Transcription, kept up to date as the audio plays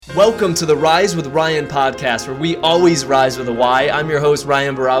Welcome to the Rise with Ryan podcast, where we always rise with a Y. I'm your host,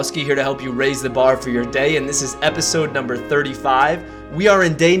 Ryan Borowski, here to help you raise the bar for your day, and this is episode number 35. We are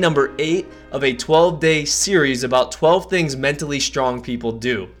in day number 8 of a 12-day series about 12 things mentally strong people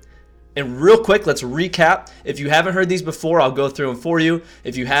do. And real quick, let's recap. If you haven't heard these before, I'll go through them for you.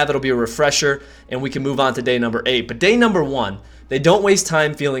 If you have, it'll be a refresher, and we can move on to day number 8. But day number 1, they don't waste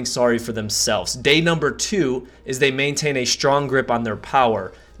time feeling sorry for themselves. Day number 2 is they maintain a strong grip on their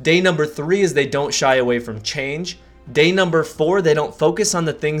power. Day number 3 is they don't shy away from change. Day number 4, they don't focus on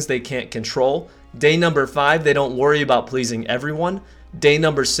the things they can't control. Day number 5, they don't worry about pleasing everyone. Day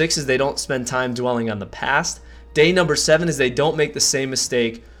number 6 is they don't spend time dwelling on the past. Day number 7 is they don't make the same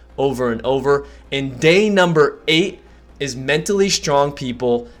mistake over and over. And day number 8 is mentally strong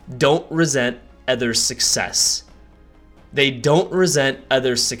people don't resent others' success. They don't resent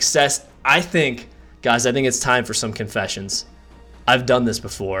others' success. I think it's time for some confessions. I've done this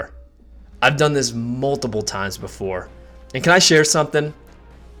before. I've done this multiple times before. And can I share something?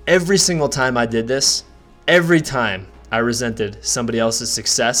 Every single time I did this, every time I resented somebody else's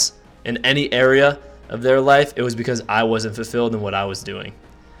success in any area of their life, it was because I wasn't fulfilled in what I was doing.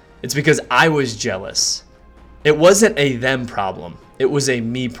 It's because I was jealous. It wasn't a them problem. It was a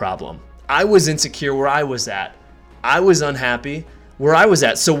me problem. I was insecure where I was at. I was unhappy where I was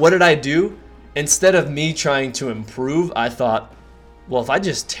at. So what did I do? Instead of me trying to improve, I thought, well, if I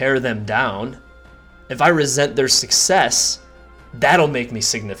just tear them down, if I resent their success, that'll make me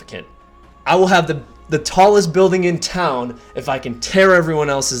significant. I will have the tallest building in town if I can tear everyone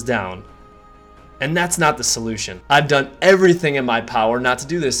else's down. And that's not the solution. I've done everything in my power not to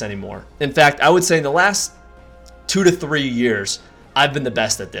do this anymore. In fact, I would say in the last 2 to 3 years, I've been the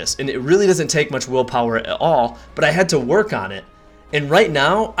best at this. And it really doesn't take much willpower at all, but I had to work on it. And right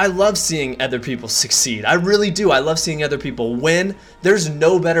now, I love seeing other people succeed. I really do. I love seeing other people win. There's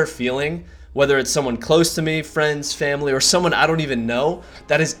no better feeling, whether it's someone close to me, friends, family, or someone I don't even know,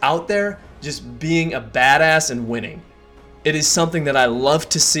 that is out there just being a badass and winning. It is something that I love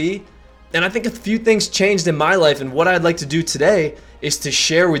to see. And I think a few things changed in my life, and what I'd like to do today is to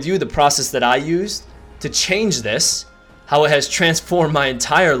share with you the process that I used to change this, how it has transformed my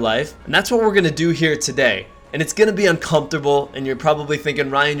entire life. And that's what we're going to do here today. And it's going to be uncomfortable, and you're probably thinking,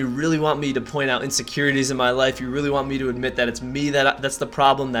 Ryan, you really want me to point out insecurities in my life? You really want me to admit that it's me that's the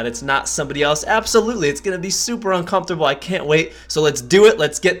problem, that it's not somebody else? Absolutely. It's going to be super uncomfortable. I can't wait. So let's do it.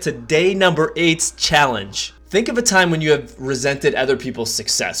 Let's get to day number 8's challenge. Think of a time when you have resented other people's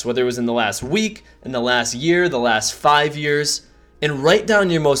success, whether it was in the last week, in the last year, the last 5 years, and write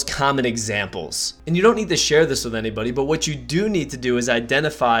down your most common examples. And you don't need to share this with anybody, but what you do need to do is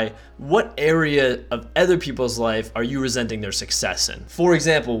identify what area of other people's life are you resenting their success in. For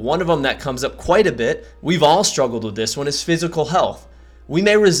example, one of them that comes up quite a bit, we've all struggled with this one, is physical health. We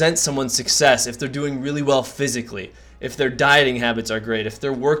may resent someone's success if they're doing really well physically, if their dieting habits are great, if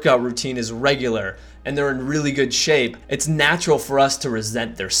their workout routine is regular, and they're in really good shape. It's natural for us to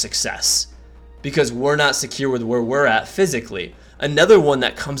resent their success because we're not secure with where we're at physically. Another one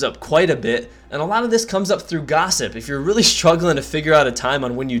that comes up quite a bit, and a lot of this comes up through gossip. If you're really struggling to figure out a time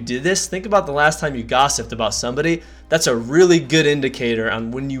on when you did this, think about the last time you gossiped about somebody. That's a really good indicator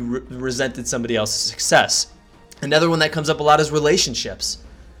on when you resented somebody else's success. Another one that comes up a lot is relationships.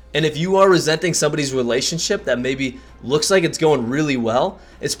 And if you are resenting somebody's relationship that maybe looks like it's going really well,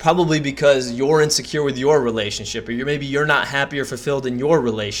 it's probably because you're insecure with your relationship, or maybe you're not happy or fulfilled in your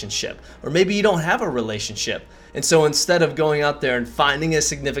relationship, or maybe you don't have a relationship. And so instead of going out there and finding a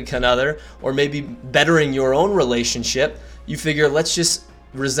significant other, or maybe bettering your own relationship, you figure, let's just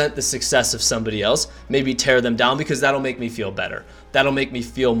resent the success of somebody else, maybe tear them down because that'll make me feel better. That'll make me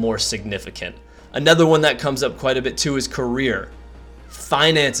feel more significant. Another one that comes up quite a bit too is career.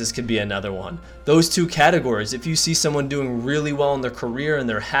 Finances could be another one. Those two categories, if you see someone doing really well in their career and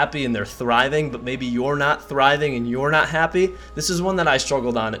they're happy and they're thriving, but maybe you're not thriving and you're not happy, this is one that I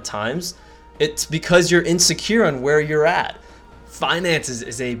struggled on at times. It's because you're insecure on where you're at. Finances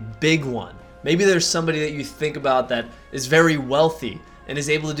is a big one. Maybe there's somebody that you think about that is very wealthy and is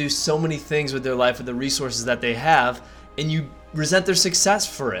able to do so many things with their life with the resources that they have, and you resent their success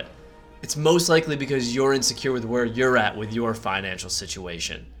for it. It's most likely because you're insecure with where you're at with your financial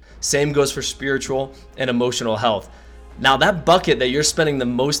situation. Same goes for spiritual and emotional health. Now, that bucket that you're spending the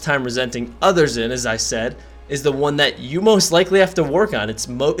most time resenting others in, as I said, is the one that you most likely have to work on.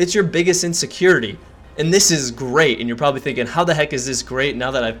 It's your biggest insecurity. And this is great. And you're probably thinking, how the heck is this great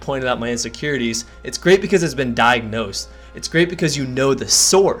now that I've pointed out my insecurities? It's great because it's been diagnosed. It's great because you know the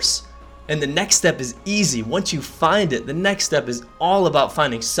source. And the next step is easy. Once you find it, the next step is all about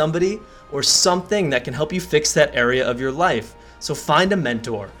finding somebody or something that can help you fix that area of your life. So find a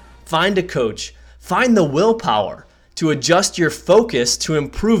mentor, find a coach, find the willpower to adjust your focus to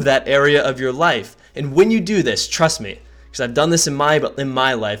improve that area of your life. And when you do this, trust me, because I've done this in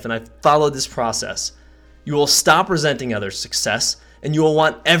my life and I've followed this process, you will stop resenting others' success and you will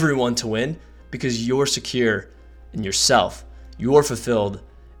want everyone to win because you're secure in yourself. You're fulfilled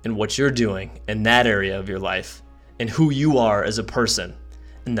in what you're doing in that area of your life and who you are as a person.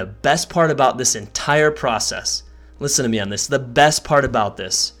 And the best part about this entire process, listen to me on this, the best part about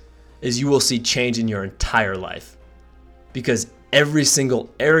this is you will see change in your entire life, because every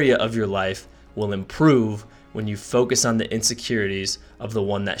single area of your life will improve when you focus on the insecurities of the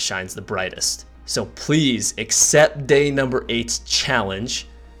one that shines the brightest. So please accept day number 8's challenge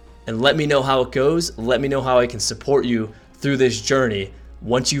and let me know how it goes. Let me know how I can support you through this journey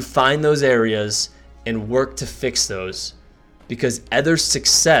once you find those areas and work to fix those, because others'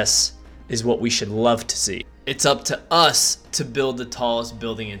 success is what we should love to see. It's up to us to build the tallest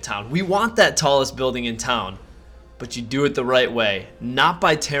building in town. We want that tallest building in town, but you do it the right way, not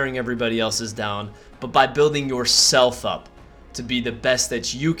by tearing everybody else's down, but by building yourself up to be the best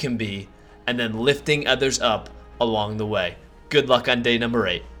that you can be and then lifting others up along the way. Good luck on day number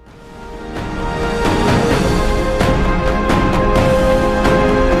 8.